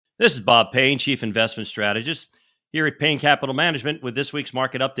This is Bob Payne, Chief Investment Strategist, here at Payne Capital Management with this week's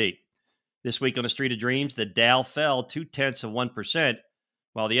market update. This week on the Street of Dreams, the Dow fell 0.2%,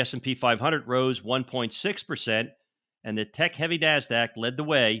 while the S&P 500 rose 1.6%, and the tech-heavy NASDAQ led the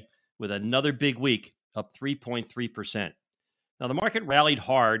way with another big week, up 3.3%. Now, the market rallied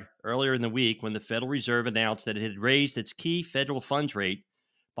hard earlier in the week when the Federal Reserve announced that it had raised its key federal funds rate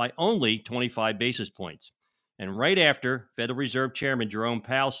by only 25 basis points. And right after, Federal Reserve Chairman Jerome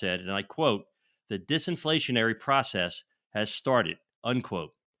Powell said, and I quote, "The disinflationary process has started,"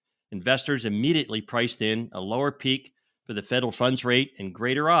 unquote. Investors immediately priced in a lower peak for the federal funds rate and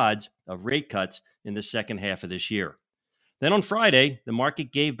greater odds of rate cuts in the second half of this year. Then on Friday, the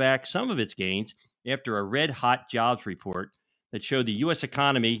market gave back some of its gains after a red-hot jobs report that showed the U.S.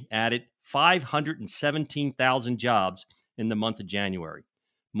 economy added 517,000 jobs in the month of January,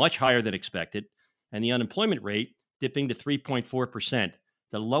 much higher than expected, and the unemployment rate dipping to 3.4%,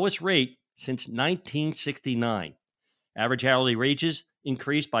 the lowest rate since 1969. Average hourly wages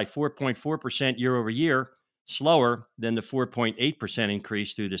increased by 4.4% year over year, slower than the 4.8%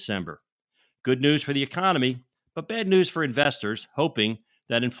 increase through December. Good news for the economy, but bad news for investors, hoping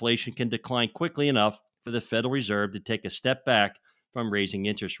that inflation can decline quickly enough for the Federal Reserve to take a step back from raising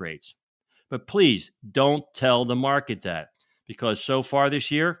interest rates. But please don't tell the market that, because so far this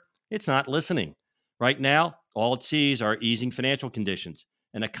year, it's not listening. Right now, all it sees are easing financial conditions,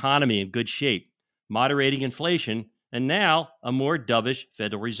 an economy in good shape, moderating inflation, and now a more dovish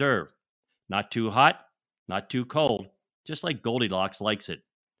Federal Reserve. Not too hot, not too cold, just like Goldilocks likes it.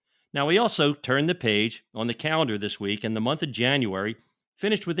 Now, we also turned the page on the calendar this week, and the month of January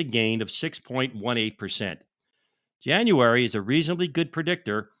finished with a gain of 6.18%. January is a reasonably good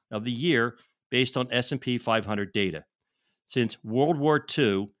predictor of the year based on S&P 500 data. Since World War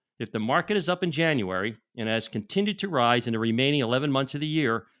II, if the market is up in January and has continued to rise in the remaining 11 months of the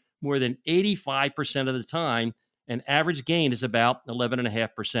year, more than 85% of the time, an average gain is about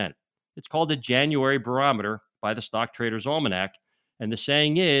 11.5%. It's called the January Barometer by the Stock Traders Almanac, and the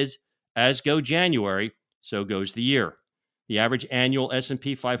saying is, as go January, so goes the year. The average annual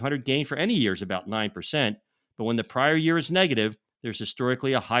S&P 500 gain for any year is about 9%, but when the prior year is negative, there's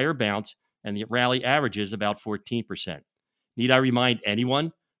historically a higher bounce, and the rally averages about 14%. Need I remind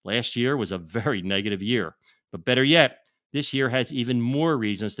anyone? Last year was a very negative year, but better yet, this year has even more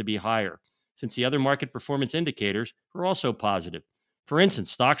reasons to be higher, since the other market performance indicators were also positive. For instance,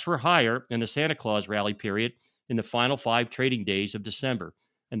 stocks were higher in the Santa Claus rally period in the final 5 trading days of December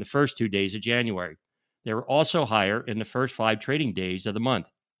and the first 2 days of January. They were also higher in the first 5 trading days of the month.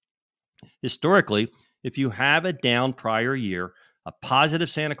 Historically, if you have a down prior year, a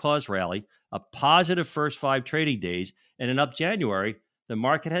positive Santa Claus rally, a positive first 5 trading days, and an up January, the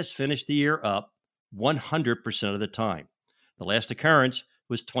market has finished the year up 100% of the time. The last occurrence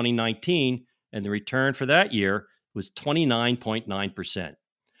was 2019, and the return for that year was 29.9%.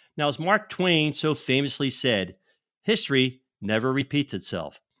 Now, as Mark Twain so famously said, history never repeats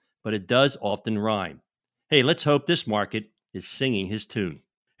itself, but it does often rhyme. Hey, let's hope this market is singing his tune.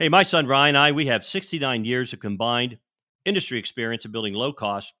 Hey, my son Ryan and I, we have 69 years of combined industry experience in building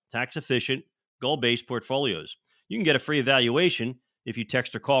low-cost, tax-efficient, goal-based portfolios. You can get a free evaluation if you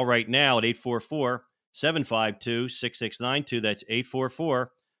text or call right now at 844-752-6692. That's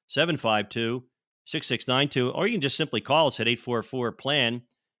 844-752-6692. Or you can just simply call us at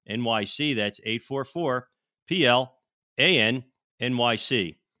 844-PLAN-NYC. That's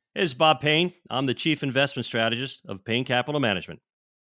 844-PLAN-NYC. This is Bob Payne. I'm the Chief Investment Strategist of Payne Capital Management.